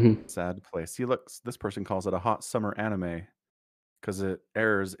 Mm-hmm. sad place. See, look, this person calls it a hot summer anime because it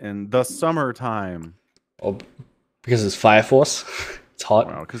airs in the summertime. Or because it's Fire Force. It's hot.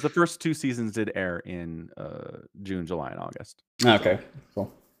 Well, because the first 2 seasons did air in June, July, and August. Okay,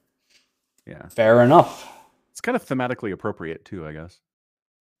 cool. Yeah. Fair enough. It's kind of thematically appropriate too, I guess.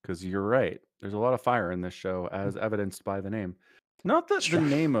 Because you're right. There's a lot of fire in this show, as evidenced by the name. Not that Sure. the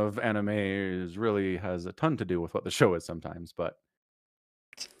name of anime really has a ton to do with what the show is sometimes, but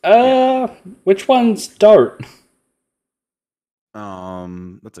Which ones don't?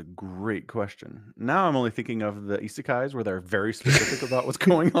 that's a great question. Now I'm only thinking of the isekais where they're very specific about what's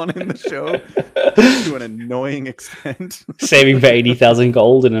going on in the show to an annoying extent. Saving for 80,000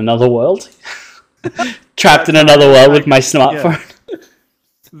 gold in another world. Trapped in another world with my smartphone.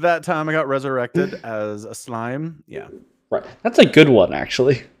 That time I got resurrected as a slime. Yeah. Right, that's a good one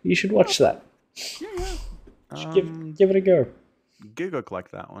actually. You should watch that. Yeah. Give it a go. Giga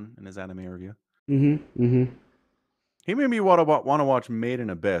liked that one in his anime review. Mm-hmm. He made me want to watch Made in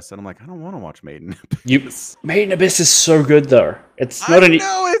Abyss, and I'm like, I don't want to watch Made in Abyss. Made in Abyss is so good though. It's I not any.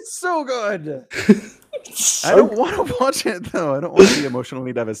 know it's so good. It's so I don't want to watch it though. I don't want to be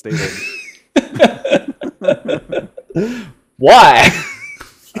emotionally devastated. Why?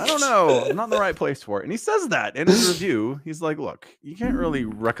 I don't know. I'm not in the right place for it. And he says that in his review. He's like, look, you can't really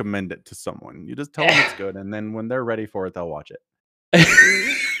recommend it to someone. You just tell them it's good, and then when they're ready for it, they'll watch it.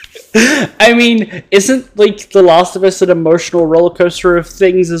 I mean, isn't like The Last of Us an emotional roller coaster of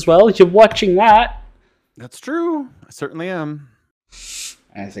things as well? You're watching that. That's true. I certainly am.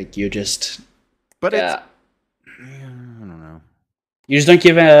 I think you just But yeah. I don't know. You just don't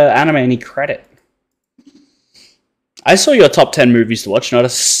give anime any credit. I saw your top 10 movies to watch, not a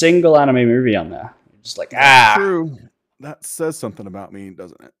single anime movie on there. Just like, True. That says something about me,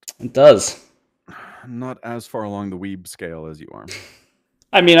 doesn't it? It does. I'm not as far along the weeb scale as you are.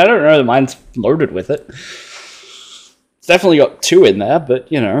 I mean, I don't know that mine's loaded with it. It's definitely got 2 in there, but,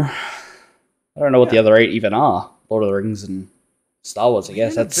 you know, I don't know what the other 8 even are. Lord of the Rings and Star Wars, I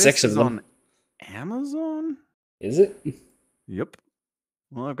guess. That's 6 of them. On Amazon? Is it? Yep.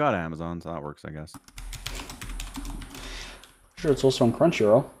 Well, I've got Amazon, so that works, I guess. Sure, it's also on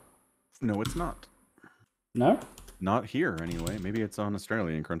Crunchyroll. No, it's not. No? Not here, anyway. Maybe it's on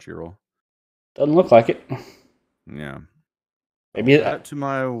Australian Crunchyroll. Doesn't look like it. Yeah. Maybe Add it to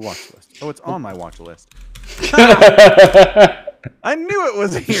my watch list. Oh, it's on my watch list. I I knew it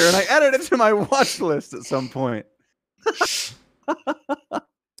was here, and I added it to my watch list at some point.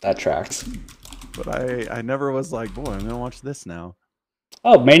 That tracks. But I never was like, boy, I'm gonna watch this now.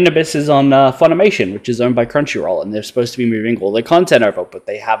 Oh, Made in Abyss is on Funimation, which is owned by Crunchyroll, and they're supposed to be moving all their content over, but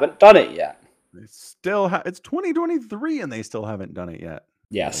they haven't done it yet. They still it's 2023 and they still haven't done it yet.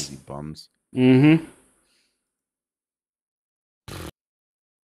 Yes. Lazy bums. Mm-hmm.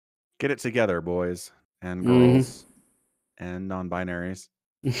 Get it together, boys and girls and non-binaries.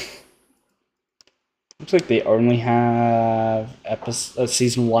 Looks like they only have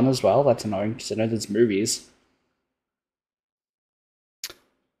season 1 as well. That's annoying because I know there's movies.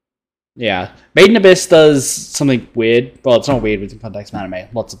 Yeah. Made in Abyss does something weird. Well, it's not weird within context of anime.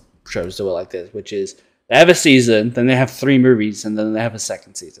 Lots of shows do it like this, which is they have a season, then they have 3 movies, and then they have a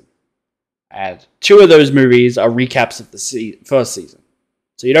second season. And 2 of those movies are recaps of the first season.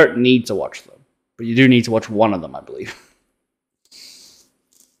 So you don't need to watch them. But you do need to watch one of them, I believe.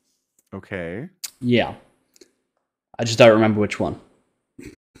 Okay. Yeah. I just don't remember which one.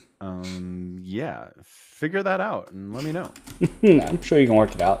 Yeah. Figure that out and let me know. I'm sure you can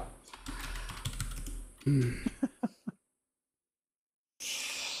work it out.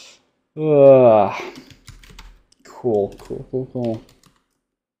 Cool.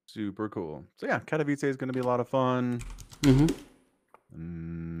 Super cool. So yeah, Katowice is going to be a lot of fun.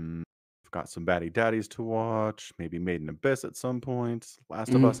 I've got some Baddie Daddies to watch. Maybe Made in Abyss at some point.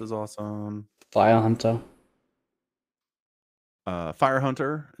 Last of Us is awesome. Fire Hunter. Fire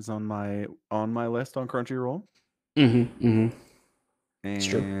Hunter is on my list on Crunchyroll. And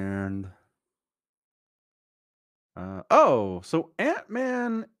so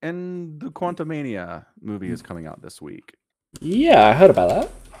Ant-Man and the Quantumania movie is coming out this week. Yeah, I heard about that.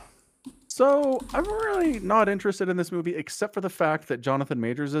 So I'm really not interested in this movie, except for the fact that Jonathan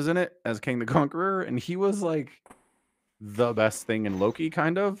Majors is in it as King the Conqueror, and he was like the best thing in Loki,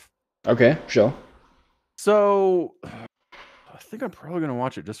 kind of. Okay, sure. So I think I'm probably gonna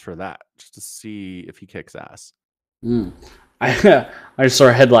watch it just for that, just to see if he kicks ass. I just saw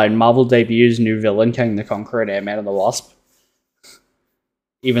a headline: Marvel debuts new villain King the Conqueror and Ant-Man and the Wasp.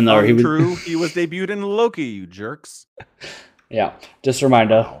 Even though he was debuted in Loki, you jerks. Yeah, just a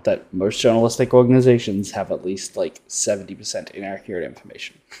reminder that most journalistic organizations have at least like 70% inaccurate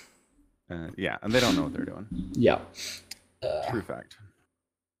information. Yeah, and they don't know what they're doing. Yeah. True fact.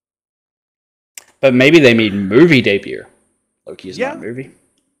 But maybe they mean movie debut. Loki is not a movie.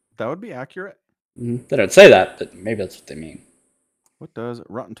 That would be accurate. They don't say that, but maybe that's what they mean. What does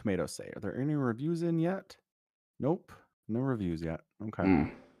Rotten Tomatoes say? Are there any reviews in yet? Nope. No reviews yet.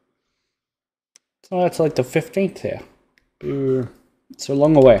 Okay. So that's like the 15th here. It's a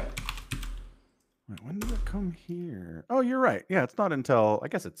long way. Wait, when did it come here? Oh, you're right. Yeah, it's not until, I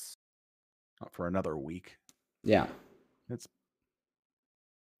guess it's not for another week. Yeah.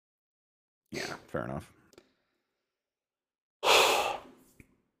 Yeah, fair enough.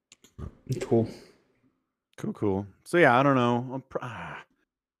 Cool. So yeah, I don't know.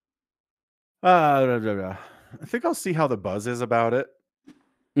 I think I'll see how the buzz is about it.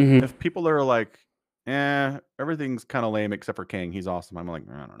 If people are like, everything's kind of lame except for King, he's awesome, I'm like,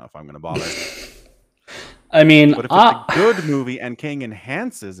 I don't know if I'm gonna bother. I mean, but if it's a good movie and King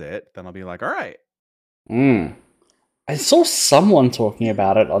enhances it, then I'll be like, all right. I saw someone talking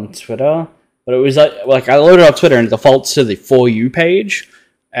about it on Twitter, but it was like I loaded up Twitter and it defaults to the For You page,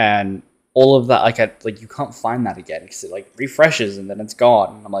 and all of that, you can't find that again because it like refreshes and then it's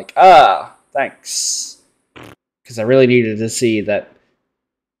gone. And I'm like, thanks, because I really needed to see that.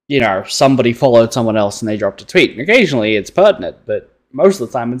 Somebody followed someone else and they dropped a tweet. And occasionally it's pertinent, but most of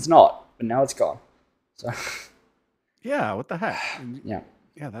the time it's not. But now it's gone. So yeah, what the heck? Yeah,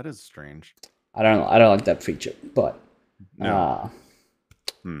 that is strange. I don't like that feature, but no.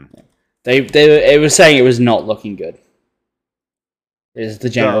 It was saying it was not looking good. Is the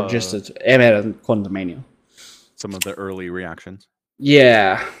general gist of Quantumania. Some of the early reactions.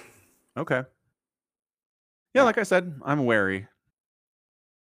 Yeah. Okay. Yeah, like I said, I'm wary.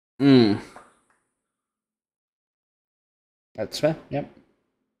 That's fair. Yep.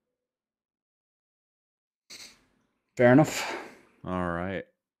 Fair enough. All right.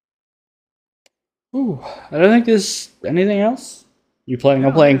 Ooh, I don't think there's anything else. You planning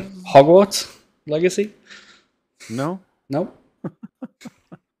on playing Hogwarts Legacy? No. Nope.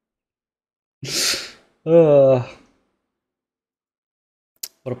 What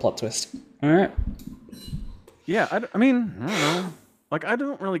a plot twist. All right. Yeah, I mean, I don't know. Like, I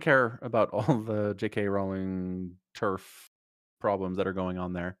don't really care about all the J.K. Rowling turf problems that are going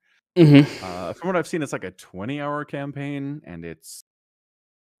on there. From what I've seen, it's like a 20-hour campaign, and it's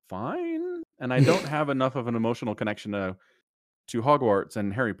fine. And I don't have enough of an emotional connection to Hogwarts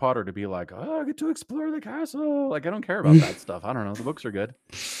and Harry Potter to be like, oh, I get to explore the castle. Like, I don't care about that stuff. I don't know. The books are good,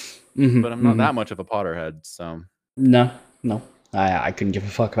 but I'm not that much of a Potterhead. So No. I couldn't give a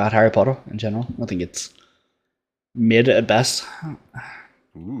fuck about Harry Potter in general. I think it's mid at best.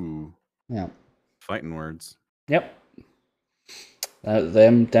 ooh, Yeah. fighting words. Yep.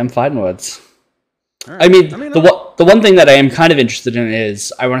 Them fighting words. Right. I mean, the one thing that I am kind of interested in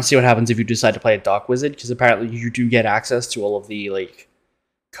is I want to see what happens if you decide to play a Dark Wizard, because apparently you do get access to all of the like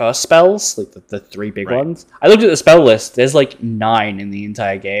curse spells, like the 3 big ones. I looked at the spell list. There's like 9 in the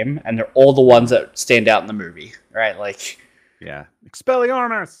entire game, and they're all the ones that stand out in the movie, right? Like, yeah,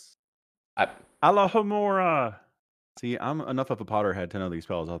 Expelliarmus, Alohomora. See, I'm enough of a Potterhead to know these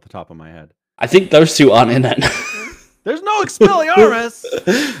spells off the top of my head. I think those 2 aren't in it. There's no Expelliarmus.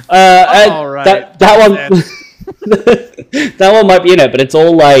 All right. That one, that one might be in it, but it's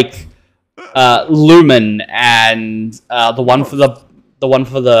all like Lumen and the one for the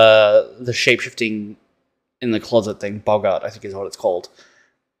shapeshifting in the closet thing. Bogart, I think is what it's called.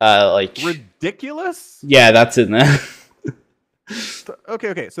 Like ridiculous. Yeah, that's in there.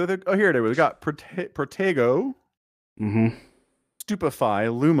 Okay. So here it is. We got Protego, Stupefy,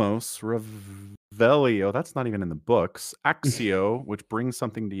 Lumos, Revelio. That's not even in the books. Axio, which brings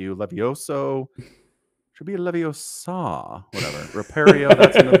something to you. Levioso. Should be a Leviosa. Whatever. Repario,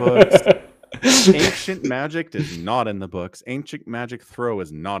 that's in the books. Ancient Magic is not in the books. Ancient Magic Throw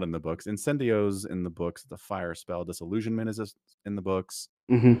is not in the books. Incendio's in the books. The fire spell. Disillusionment is in the books.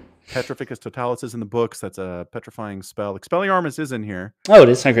 Petrificus Totalis is in the books. That's a petrifying spell. Expelliarmus is in here. Oh, it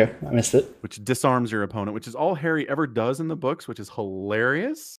is? Okay. I missed it. Which disarms your opponent, which is all Harry ever does in the books, which is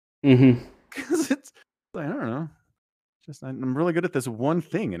hilarious. Because it's, I don't know. Just I'm really good at this one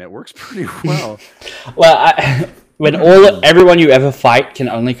thing, and it works pretty well. Well, when everyone you ever fight can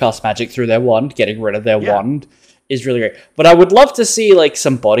only cast magic through their wand, getting rid of their wand is really great. But I would love to see like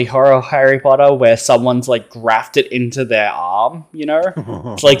some body horror Harry Potter where someone's like grafted into their arm, you know?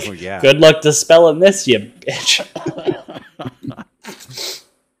 It's like, good luck dispelling this, you bitch.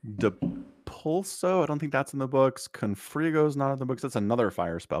 Depulso, I don't think that's in the books. Confrigo's not in the books. That's another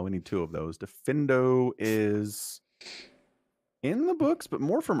fire spell. We need 2 of those. Defendo is in the books, but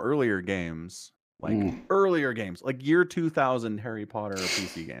more from earlier games. Like earlier games. Like year 2000 Harry Potter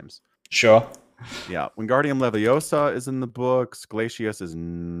PC games. Sure. Yeah. Wingardium Leviosa is in the books. Glacius is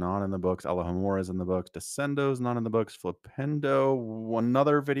not in the books. Alohomora is in the books. Descendo's not in the books. Flipendo,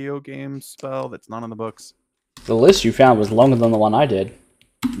 another video game spell that's not in the books. The list you found was longer than the one I did.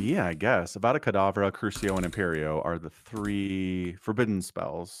 Yeah, I guess. Avada Kedavra, Crucio, and Imperio are the 3 forbidden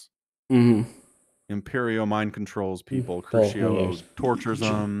spells. Imperio mind controls people. Crucio tortures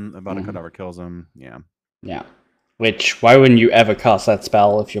them. Avada Kedavra kills them. Yeah. Yeah. Which, why wouldn't you ever cast that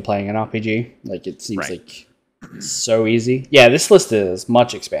spell if you're playing an RPG? Like, it seems like so easy. Yeah, this list is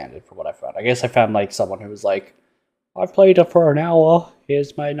much expanded from what I found. I guess I found, like, someone who was like, I've played it for an hour.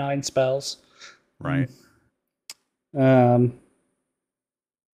 Here's my 9 spells. Right.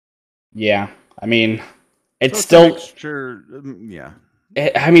 Yeah. I mean, it's so still... yeah.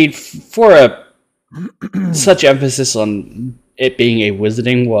 I mean, for such emphasis on it being a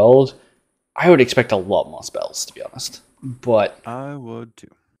wizarding world, I would expect a lot more spells, to be honest. But I would too.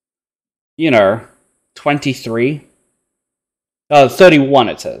 23. 31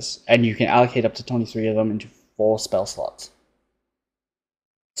 it says. And you can allocate up to 23 of them into 4 spell slots.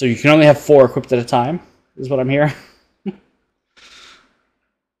 So you can only have 4 equipped at a time, is what I'm hearing.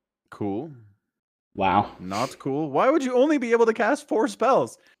 Cool. Wow. Not cool. Why would you only be able to cast 4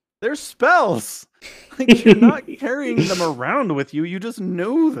 spells? They're spells. Like, you're not carrying them around with you. You just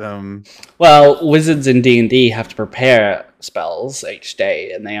know them. Well, wizards in D&D have to prepare spells each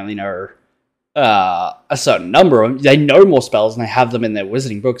day, and they only know a certain number of them. They know more spells, and they have them in their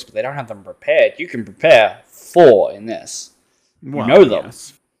wizarding books, but they don't have them prepared. You can prepare 4 in this. Well, you know them.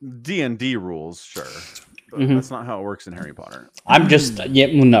 Yes. D&D rules, sure. But that's not how it works in Harry Potter. I'm just...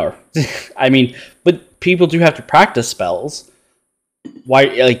 no. I mean, but people do have to practice spells. Why?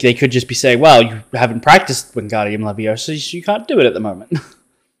 Like, they could just be saying, well, you haven't practiced Wingardium Leviosa, so you can't do it at the moment.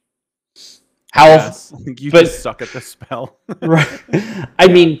 You just suck at the spell. Right. I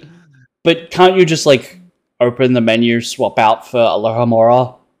mean, but can't you just, like, open the menu, swap out for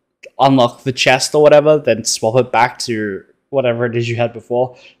Alohomora, unlock the chest or whatever, then swap it back to whatever it is you had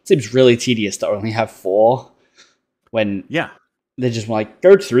before? It seems really tedious to only have 4 when they just like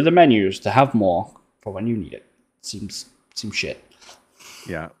go through the menus to have more for when you need it. Seems shit.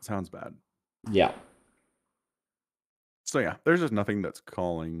 Yeah, sounds bad. Yeah. So yeah, there's just nothing that's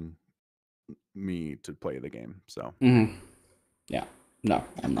calling me to play the game. So yeah, no,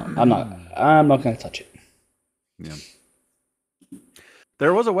 I'm not gonna touch it. Yeah.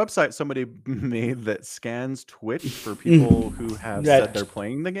 There was a website somebody made that scans Twitch for people who have said they're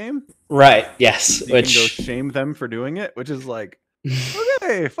playing the game. Right. Yes. You can go shame them for doing it, which is like,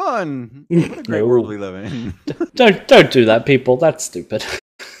 okay, fun. What a great world we live in. Don't do that, people. That's stupid.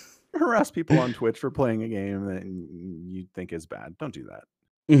 Harass people on Twitch for playing a game that you think is bad. Don't do that.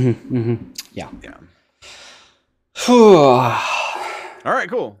 Yeah. Yeah. All right,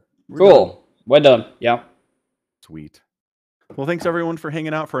 cool. We're done. Yeah. Sweet. Well, thanks everyone for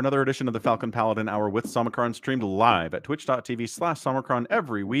hanging out for another edition of the Falcon Paladin Hour with Somicron, streamed live at twitch.tv/Somicron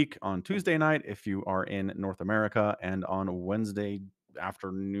every week on Tuesday night if you are in North America, and on Wednesday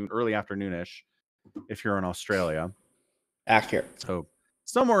afternoon, early afternoonish if you're in Australia. Accurate. So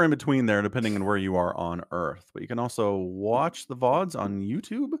somewhere in between there, depending on where you are on Earth. But you can also watch the VODs on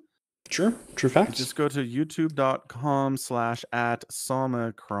YouTube. True facts. Just go to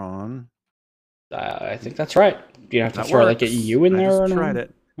youtube.com/@Somicron. I think that's right. You have to throw like a U in there. I just tried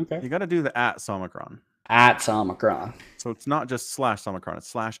it. Okay. You got to do the @Somicron. @Somicron. So it's not just /Somicron.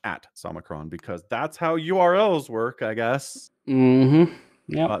 It's /@Somicron because that's how URLs work, I guess. Yeah.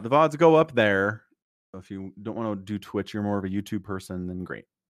 The VODs go up there. So if you don't want to do Twitch, you're more of a YouTube person, then great.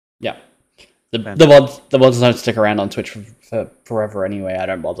 Yeah. The VODs don't stick around on Twitch for forever anyway. I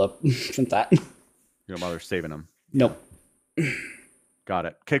don't bother with that. You don't bother saving them. Nope. Got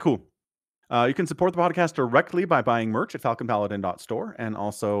it. Okay, cool. You can support the podcast directly by buying merch at falconpaladin.store and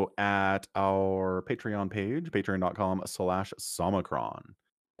also at our Patreon page, patreon.com/Somicron.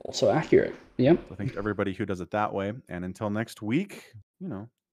 Also accurate. Yep. So thanks to everybody who does it that way. And until next week, about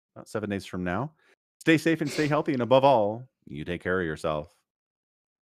 7 days from now, stay safe and stay healthy. And above all, you take care of yourself.